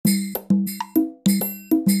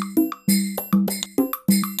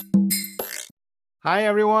Hi,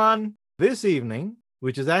 everyone. This evening,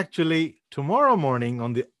 which is actually tomorrow morning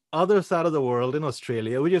on the other side of the world in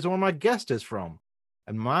Australia, which is where my guest is from.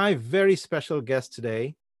 And my very special guest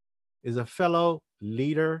today is a fellow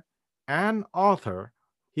leader and author.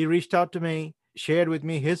 He reached out to me, shared with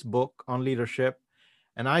me his book on leadership,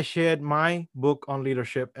 and I shared my book on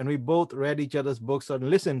leadership, and we both read each other's books and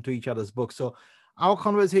listened to each other's books. So our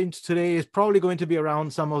conversation today is probably going to be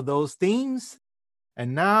around some of those themes.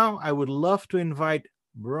 And now I would love to invite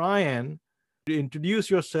Brian to introduce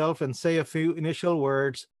yourself and say a few initial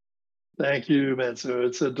words. Thank you, Mansoor.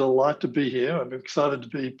 It's a delight to be here. I'm excited to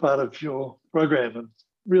be part of your program and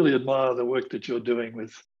really admire the work that you're doing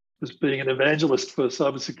with just being an evangelist for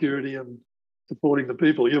cybersecurity and supporting the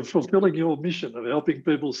people. You're fulfilling your mission of helping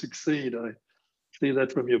people succeed. I see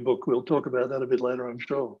that from your book. We'll talk about that a bit later, I'm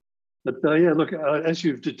sure. But yeah, look, as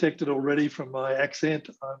you've detected already from my accent,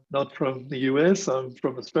 I'm not from the US, I'm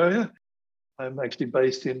from Australia. I'm actually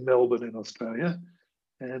based in Melbourne in Australia.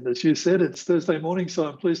 And as you said, it's Thursday morning, so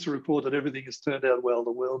I'm pleased to report that everything has turned out well.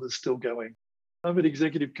 The world is still going. I'm an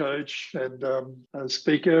executive coach and a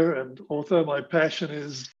speaker and author. My passion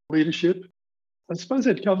is leadership. I suppose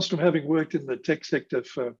that comes from having worked in the tech sector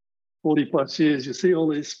for 40 plus years. You see all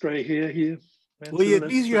this grey hair here, Well, Mansoor? at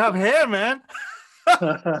least you have hair, man.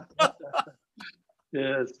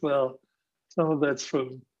 Yes, well, some of that's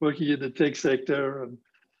from working in the tech sector and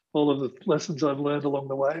all of the lessons I've learned along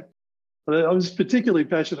the way. But I was particularly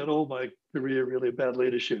passionate all my career really about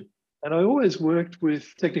leadership. And I always worked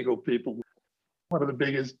with technical people. One of the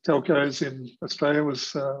biggest telcos in Australia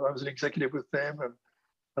was I was an executive with them, and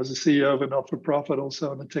I was a CEO of a not-for-profit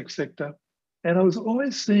also in the tech sector. And I was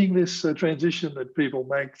always seeing this transition that people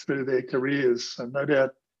make through their careers. And no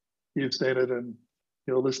doubt you've seen it, and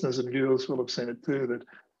your listeners and viewers will have seen it too, that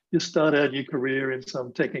you start out your career in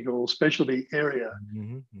some technical specialty area.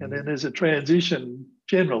 And then there's a transition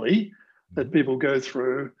generally that people go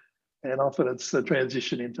through, and often it's a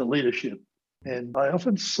transition into leadership. And I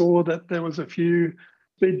often saw that there was a few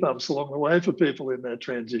speed bumps along the way for people in that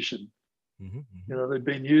transition. You know, they've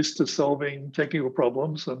been used to solving technical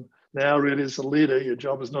problems, and now really as a leader, your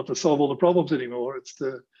job is not to solve all the problems anymore, it's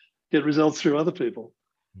to get results through other people.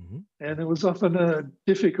 And it was often a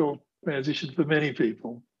difficult transition for many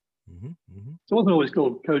people. It wasn't always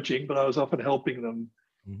called coaching, but I was often helping them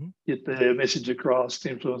get their message across,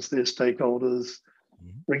 influence their stakeholders,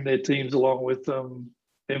 bring their teams along with them,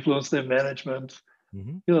 influence their management.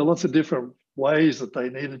 You know, lots of different ways that they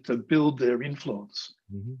needed to build their influence.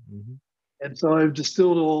 And so I've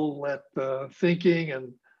distilled all that thinking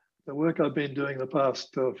and the work I've been doing the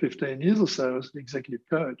past 15 years or so as an executive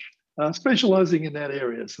coach, specializing in that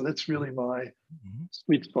area. So that's really my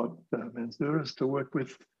sweet spot, Mansoor, is to work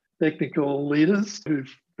with technical leaders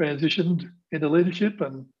who've transitioned into leadership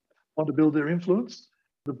and want to build their influence.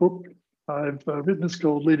 The book I've written is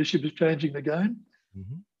called Leadership is Changing the Game.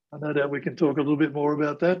 I know that we can talk a little bit more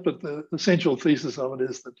about that, but the central thesis of it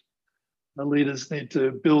is that the leaders need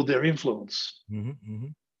to build their influence.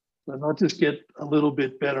 So not just get a little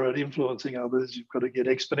bit better at influencing others, you've got to get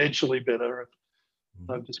exponentially better.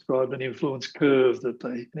 I've described an influence curve that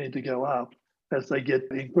they need to go up as they get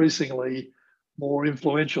increasingly more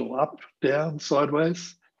influential, up, down,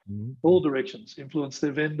 sideways, all directions. Influence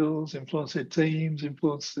their vendors, influence their teams,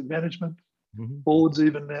 influence their management, boards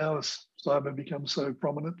even now as cyber becomes so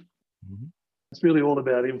prominent. It's really all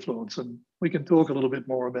about influence, and we can talk a little bit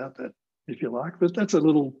more about that if you like, but that's a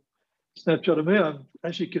little snapshot of me.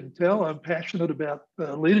 As you can tell, I'm passionate about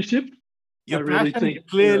leadership. Your passion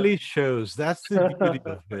clearly shows. That's the beauty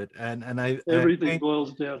of it. And everything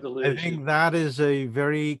boils down to leadership. I think that is a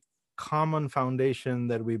very common foundation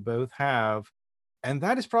that we both have. And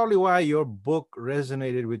that is probably why your book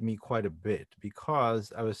resonated with me quite a bit,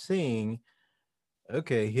 because I was seeing,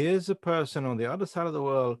 okay, here's a person on the other side of the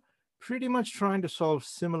world pretty much trying to solve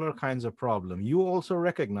similar kinds of problems. You also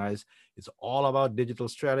recognize it's all about digital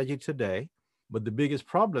strategy today. But the biggest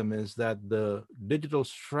problem is that the digital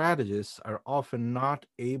strategists are often not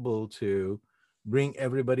able to bring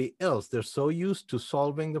everybody else. They're so used to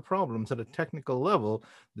solving the problems at a technical level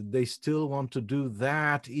that they still want to do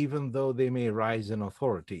that, even though they may rise in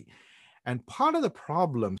authority. And part of the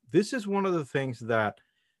problem, this is one of the things that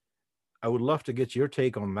I would love to get your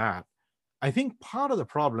take on that. I think part of the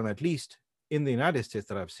problem, at least in the United States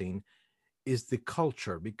that I've seen, is the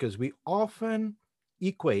culture, because we often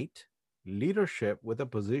equate leadership with a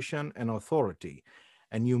position and authority.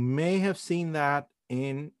 And you may have seen that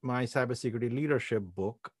in my cybersecurity leadership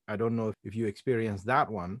book. I don't know if you experienced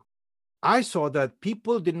that one. I saw that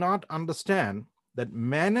people did not understand that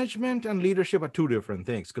management and leadership are two different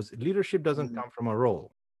things, because leadership doesn't come from a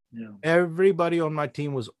role. Yeah. Everybody on my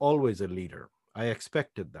team was always a leader. I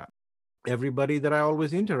expected that. Everybody that I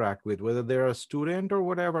always interact with, whether they're a student or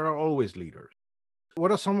whatever, are always leaders.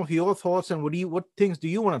 What are some of your thoughts, and what things do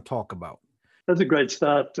you want to talk about? That's a great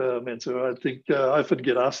start, Mansoor. I think I often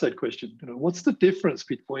get asked that question. What's the difference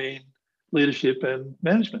between leadership and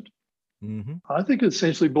management? Mm-hmm. I think it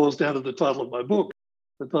essentially boils down to the title of my book.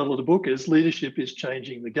 The title of the book is Leadership is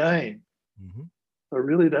Changing the Game. Mm-hmm. So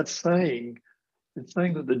really it's saying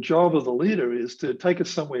that the job of the leader is to take us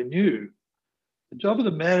somewhere new. The job of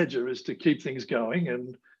the manager is to keep things going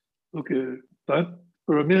and look, don't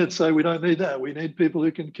for a minute say we don't need that. We need people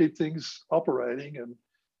who can keep things operating and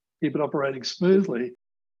keep it operating smoothly.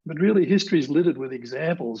 But really, history is littered with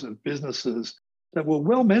examples of businesses that were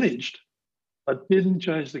well managed but didn't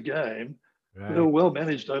change the game. They were Right. well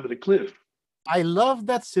managed over the cliff. I love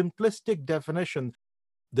that simplistic definition.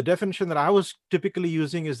 The definition that I was typically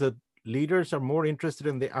using is that leaders are more interested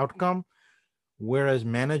in the outcome, whereas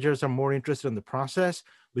managers are more interested in the process.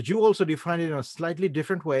 But you also define it in a slightly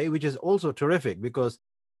different way, which is also terrific because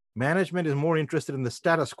management is more interested in the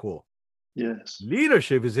status quo. Yes,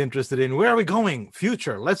 Leadership is interested in where are we going?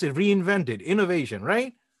 Future. Let's reinvent it. Innovation,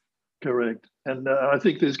 right? correct. And I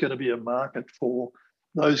think there's going to be a market for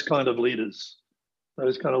those kind of leaders,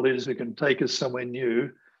 who can take us somewhere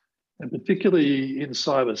new. And particularly in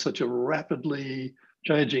cyber, such a rapidly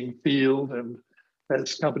changing field. And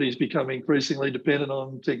as companies become increasingly dependent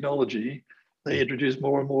on technology, they introduce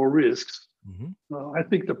more and more risks. Mhm. I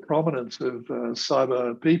think the prominence of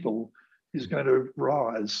cyber people is going to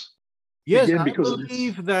rise Yes, again I because of this.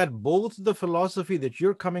 believe that both the philosophy that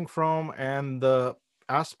you're coming from and the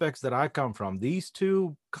aspects that I come from, these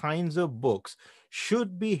two kinds of books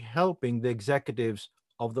should be helping the executives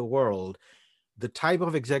of the world, the type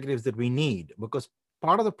of executives that we need. Because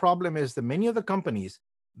part of the problem is that many of the companies,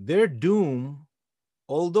 their doom,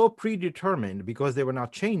 although predetermined because they were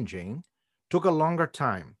not changing, took a longer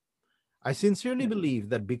time. I sincerely Yeah, believe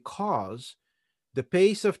that because the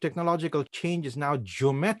pace of technological change is now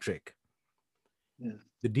geometric, yeah,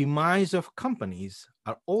 the demise of companies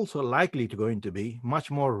are also likely to going to be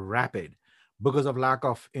much more rapid because of lack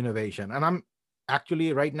of innovation. And I'm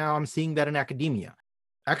actually right now I'm seeing that in academia.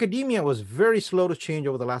 Academia was very slow to change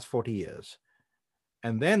over the last 40 years.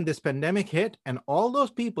 And then this pandemic hit, and all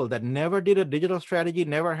those people that never did a digital strategy,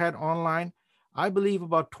 never had online, I believe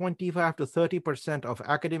about 25 to 30% of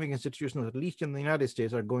academic institutions, at least in the United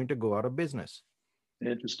States, are going to go out of business.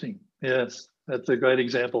 interesting. Yes, that's a great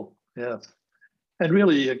example. Yeah. And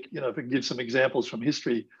really, if I give some examples from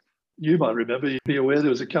history, you might remember, you'd be aware there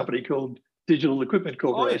was a company called Digital Equipment Oh,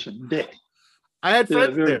 yeah. Corporation, DEC. I had Yeah,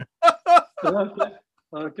 friends very. there. Okay.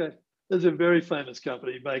 Okay. There's a very famous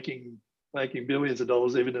company making billions of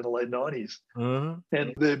dollars even in the late 90s. Uh-huh.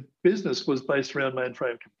 And their business was based around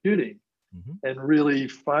mainframe computing Mhm. and really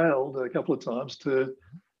failed a couple of times to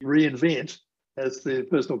reinvent as the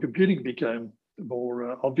personal computing became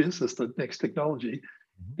more obvious as the next technology.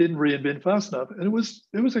 Mhm. Didn't reinvent fast enough. And it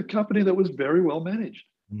was a company that was very well managed.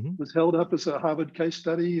 Mhm. It was held up as a Harvard case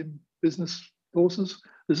study in business courses.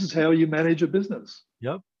 This is how you manage a business,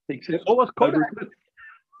 Yep. except So was over Kodak. a cliff.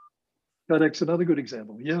 Kodak's another good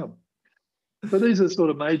example. Yeah. So these are sort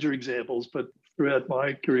of major examples, but throughout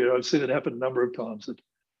my career, I've seen it happen a number of times.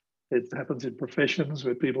 It happens in professions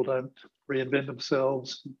where people don't reinvent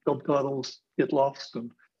themselves, job titles get lost.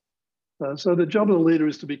 And so the job of the leader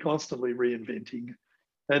is to be constantly reinventing.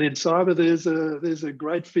 And in cyber, there's a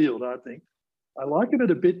great field, I think. I liken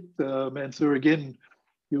it a bit, Mansoor. Again,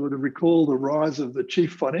 you would recall the rise of the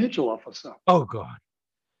chief financial officer. Oh God.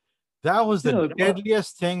 That was You the know,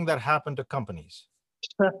 deadliest thing that happened to companies.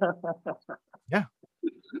 Yeah.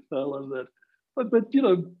 I love that. But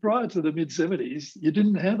prior to the mid '70s, you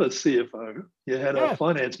didn't have a CFO. You had a Yes.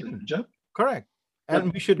 finance manager. Correct. And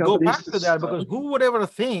But we should go companies back to that because started. who would ever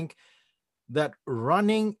think that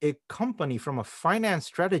running a company from a finance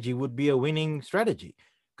strategy would be a winning strategy?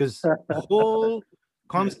 Because the whole Yeah,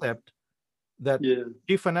 concept that yeah,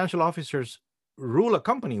 chief financial officers rule a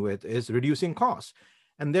company with is reducing costs.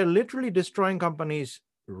 And they're literally destroying companies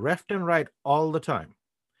left and right all the time.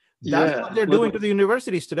 That's what yeah. they're doing Well, to the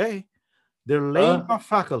universities today. They're laying uh, off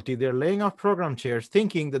faculty, they're laying off program chairs,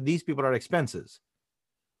 thinking that these people are expenses.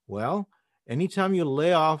 Well, anytime you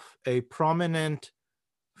lay off a prominent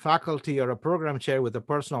faculty or a program chair with a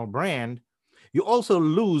personal brand, you also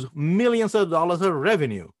lose millions of dollars of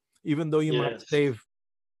revenue, even though you might yes, save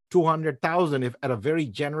 200,000 if at a very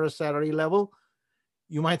generous salary level.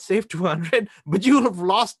 You might save 200, but you have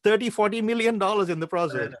lost 30, $40 million in the I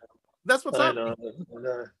process. know, That's what's I know, happening. I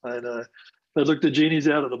know, I know. But look, the genie's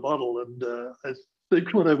out of the bottle, and I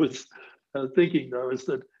think what I was thinking though is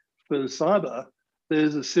that for cyber,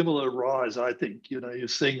 there's a similar rise, I think. You're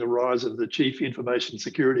seeing the rise of the Chief Information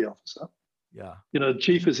Security Officer. Yeah.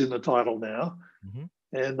 Chief is in the title now. Mm-hmm.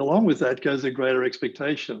 And along with that goes a greater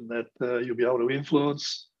expectation that you'll be able to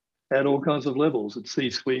influence at all kinds of levels, at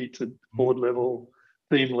C-suite, at board level,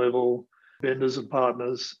 team level, vendors and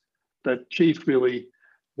partners. That chief really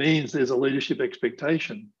means there's a leadership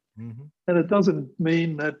expectation. Mm-hmm. And it doesn't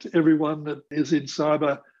mean that everyone that is in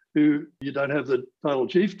cyber who you don't have the title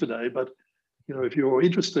chief today, but if you're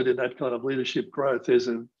interested in that kind of leadership growth, there's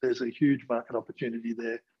a huge market opportunity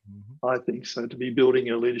there, I think. So to be building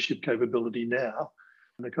your leadership capability now,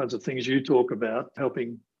 and the kinds of things you talk about,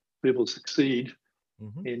 helping people succeed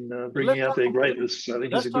in bringing out their greatness, I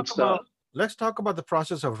think is a good start. Let's talk about the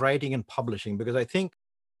process of writing and publishing, because I think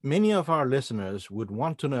many of our listeners would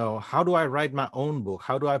want to know, how do I write my own book?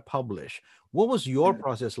 How do I publish? What was your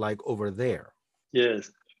process like over there? Yes.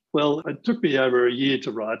 Well, it took me over a year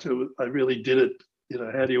to write. I really did it.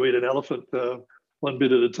 How do you eat an elephant? One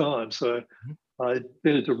bit at a time. So I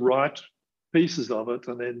tended to write pieces of it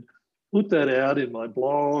and then put that out in my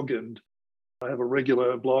blog. And I have a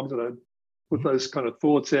regular blog that I put those kind of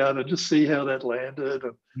thoughts out and just see how that landed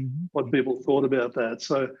and what people thought about that.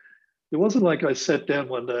 So it wasn't like I sat down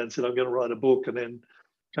one day and said, I'm going to write a book, and then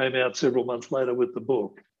came out several months later with the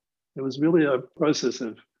book. It was really a process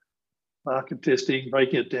of market testing,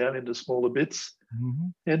 breaking it down into smaller bits,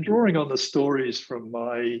 and drawing on the stories from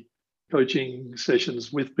my coaching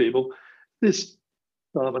sessions with people. This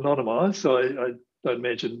I'm anonymized, so I don't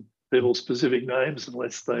mention people's specific names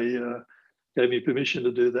unless they gave me permission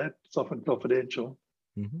to do that. It's often confidential.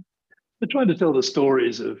 But trying to tell the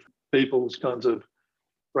stories of people's kinds of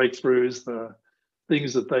breakthroughs, the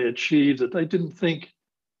things that they achieved that they didn't think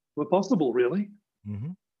were possible, really.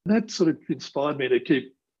 That sort of inspired me to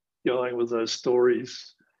keep going with those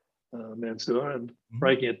stories, Mansoor, and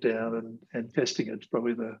breaking it down and testing it.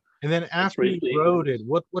 Probably the And then after you wrote it,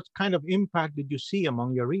 what kind of impact did you see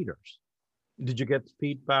among your readers? Did you get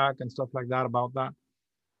feedback and stuff like that about that?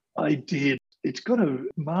 I did. It's got a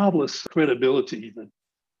marvelous credibility that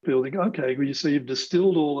people think, okay, well, so you've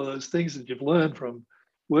distilled all of those things that you've learned from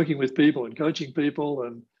working with people and coaching people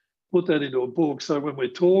and put that into a book. So when we're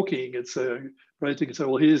talking, it's a great thing to say,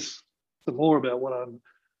 well, here's some more about what I'm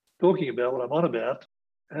talking about, what I'm on about,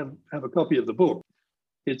 and have a copy of the book.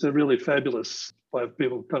 It's a really fabulous way of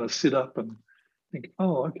people kind of sit up and think,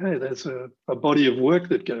 oh, okay, there's a body of work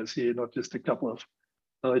that goes here, not just a couple of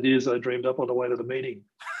ideas I dreamed up on the way to the meeting.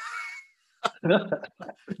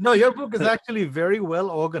 No, your book is actually very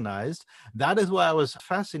well organized. That is why I was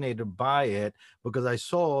fascinated by it, because I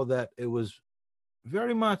saw that it was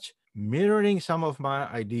very much mirroring some of my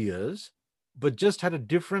ideas, but just had a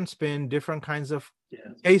different spin, different kinds of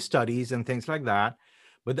case studies and things like that.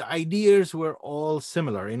 But the ideas were all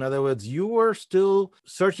similar. In other words, you were still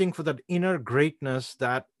searching for that inner greatness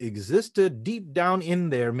that existed deep down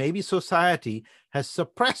in there. Maybe society has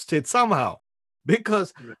suppressed it somehow,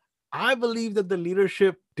 because I believe that the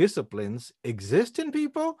leadership disciplines exist in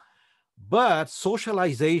people, but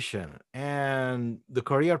socialization and the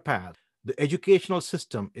career path, the educational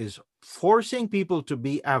system is forcing people to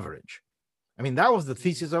be average. I mean, that was the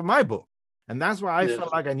thesis of my book. And that's why I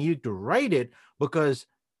felt like I needed to write it, because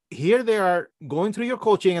here they are going through your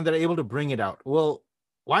coaching and they're able to bring it out. Well,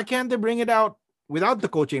 why can't they bring it out without the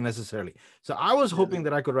coaching necessarily? So I was hoping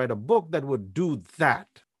that I could write a book that would do that.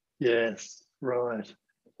 Yes, right.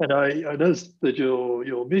 And I noticed that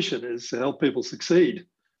your mission is to help people succeed.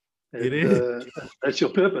 And, it is. That's your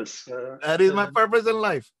purpose. That is my purpose in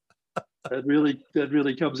life. that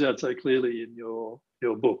really comes out so clearly in your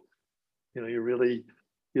book.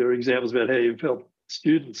 Your examples about how you've helped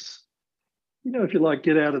students, if you like,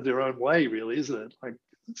 get out of their own way, really, isn't it? Like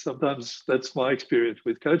sometimes that's my experience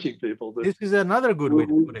with coaching people. This is another good way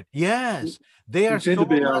to put it. Yes. They are tend to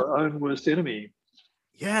be our own worst enemy.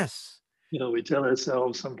 Yes. We tell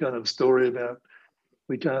ourselves some kind of story about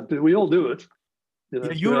we all do it.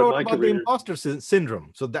 You wrote about the imposter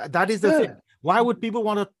syndrome. So that is the thing. Why would people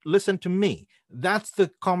want to listen to me? That's the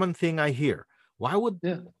common thing I hear. What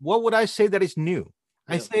would I say that is new?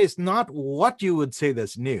 I say it's not what you would say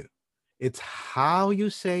that's new. It's how you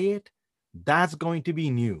say it. That's going to be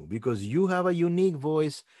new, because you have a unique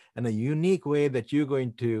voice and a unique way that you're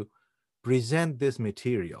going to present this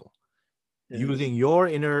material using your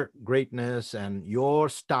inner greatness and your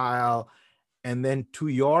style, and then to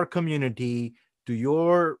your community, to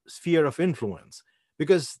your sphere of influence,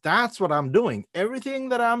 because that's what I'm doing. Everything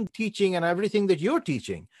that I'm teaching and everything that you're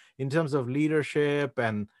teaching in terms of leadership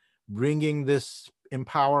and bringing this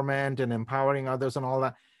empowerment and empowering others and all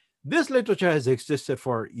that, this literature has existed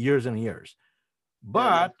for years and years.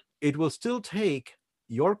 But it will still take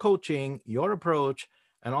your coaching, your approach,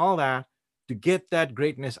 and all that to get that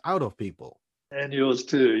greatness out of people. And yours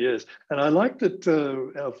too, yes. And I like that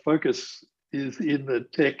our focus is in the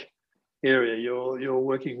tech area. You're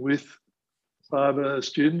working with cyber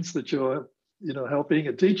students that you're helping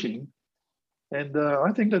and teaching, and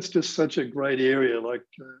I think that's just such a great area. Like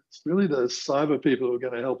it's really the cyber people who are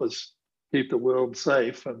going to help us keep the world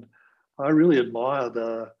safe. And I really admire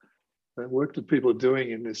the work that people are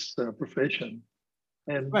doing in this profession.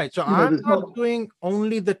 And Right. So I'm there's not not doing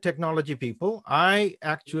only the technology people. I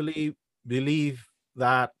actually believe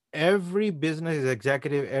that every business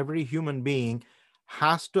executive, every human being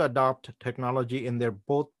has to adopt technology in their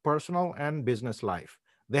both personal and business life.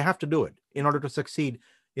 They have to do it in order to succeed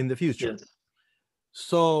in the future. yes,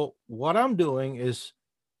 So, what I'm doing is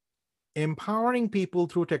empowering people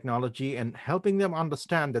through technology and helping them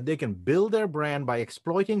understand that they can build their brand by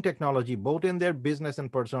exploiting technology both in their business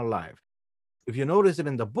and personal life. If you notice it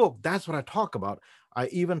in the book, that's what I talk about. I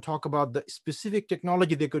even talk about the specific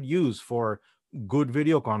technology they could use for good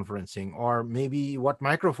video conferencing, or maybe what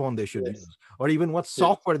microphone they should yes, use, or even what yes,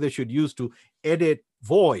 software they should use to edit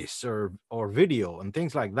voice or video and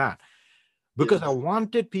things like that, because I yes.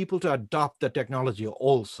 wanted people to adopt the technology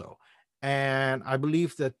also. And I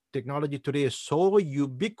believe that technology today is so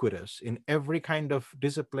ubiquitous in every kind of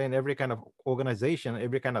discipline, every kind of organization,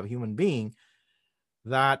 every kind of human being,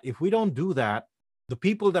 that if we don't do that, the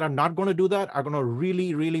people that are not going to do that are going to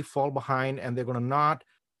really, really fall behind, and they're going to not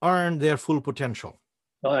earn their full potential.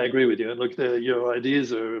 I agree with you. And look, your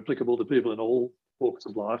ideas are applicable to people in all walks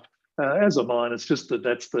of life. As are mine. It's just that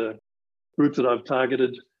that's the group that I've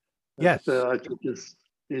targeted. That Yes. I think is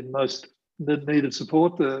in most that needed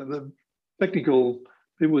support. The technical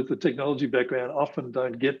people with the technology background often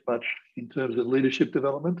don't get much in terms of leadership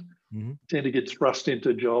development. Hmm. Tend to get thrust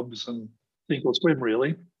into jobs and sink or swim,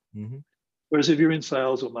 really. Hmm. Whereas if you're in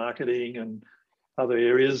sales or marketing and other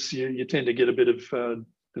areas, you tend to get a bit of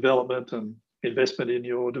development and investment in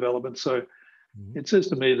your development. So Hmm. it says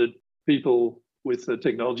to me that people with a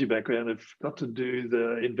technology background have got to do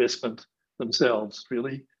the investment themselves,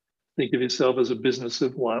 really. Think of yourself as a business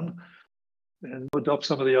of one and adopt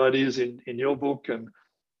some of the ideas in your book and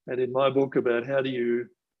in my book about how do you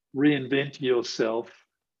reinvent yourself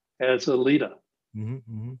as a leader. Hmm.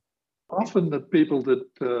 Hmm. Often the people that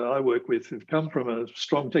I work with have come from a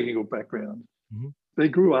strong technical background. Hmm. They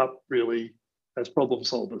grew up really as problem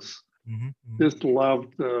solvers, Hmm. just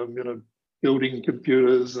loved, building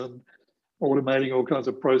computers and automating all kinds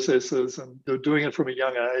of processes. And they were doing it from a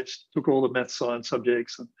young age, took all the math science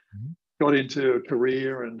subjects and Hmm. got into a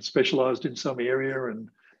career and specialized in some area and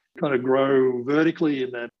kind of grow vertically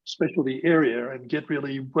in that specialty area and get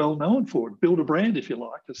really well known for it, build a brand, if you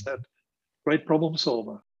like, as that great problem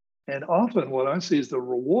solver. And often what I see as the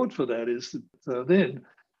reward for that is that then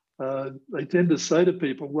they tend to say to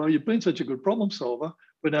people, well, you've been such a good problem solver,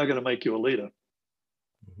 we're now going to make you a leader.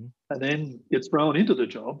 Hmm. And then get thrown into the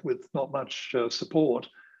job with not much support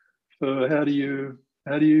for how do you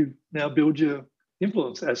now build your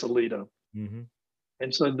influence as a leader. Hmm.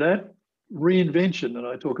 And so that reinvention that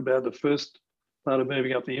I talk about, the first part of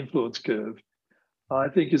moving up the influence curve, I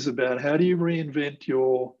think is about how do you reinvent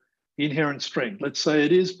your inherent strength. Let's say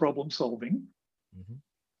it is problem solving. Hmm.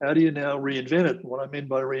 How do you now reinvent it? What I mean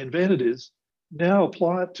by reinvent it is now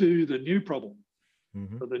apply it to the new problem.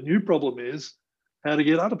 Hmm. So the new problem is how to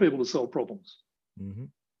get other people to solve problems. Hmm.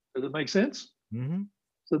 Does it make sense? Hmm.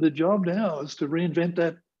 So the job now is to reinvent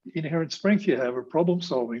that inherent strength you have of problem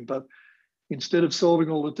solving. But instead of solving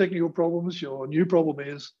all the technical problems, your new problem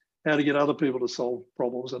is how to get other people to solve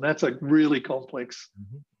problems. And that's a really complex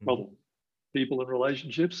Hmm. problem. People and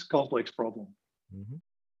relationships, complex problem. Hmm.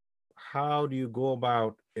 How do you go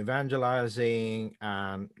about evangelizing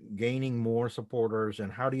and gaining more supporters,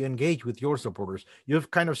 and how do you engage with your supporters?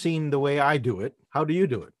 You've kind of seen the way I do it. How do you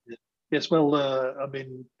do it? Yes, well, I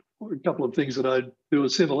mean, a couple of things that I do are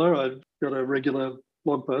similar. I've got a regular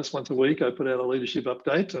blog post once a week. I put out a leadership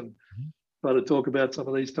update and Mhm. try to talk about some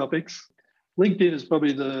of these topics. LinkedIn is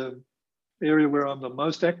probably the area where I'm the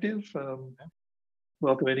most active.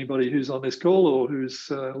 Welcome anybody who's on this call or who's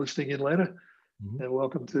listening in later. Mhm. And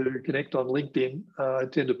welcome to connect on LinkedIn. I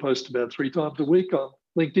tend to post about 3 times a week on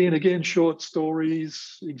LinkedIn. Again, short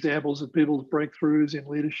stories, examples of people's breakthroughs in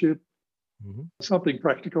leadership, Mhm. something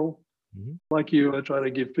practical. Mhm. Like you, I try to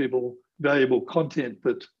give people valuable content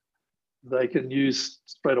that they can use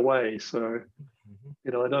straight away. So,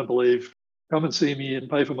 Mhm. I don't believe come and see me and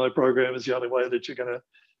pay for my program is the only way that you're going to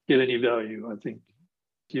get any value. I think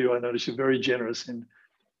I notice you're very generous in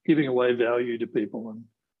giving away value to people. And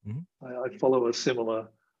Mhm. I follow a similar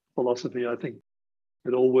philosophy. I think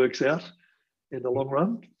it all works out in the long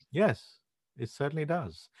run. Yes, it certainly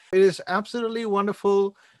does. It is absolutely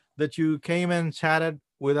wonderful that you came and chatted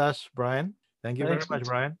with us, Brian. Thank you very Thanks, much, Matsu.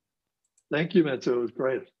 Brian. Thank you, Matsu. It was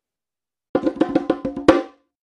great.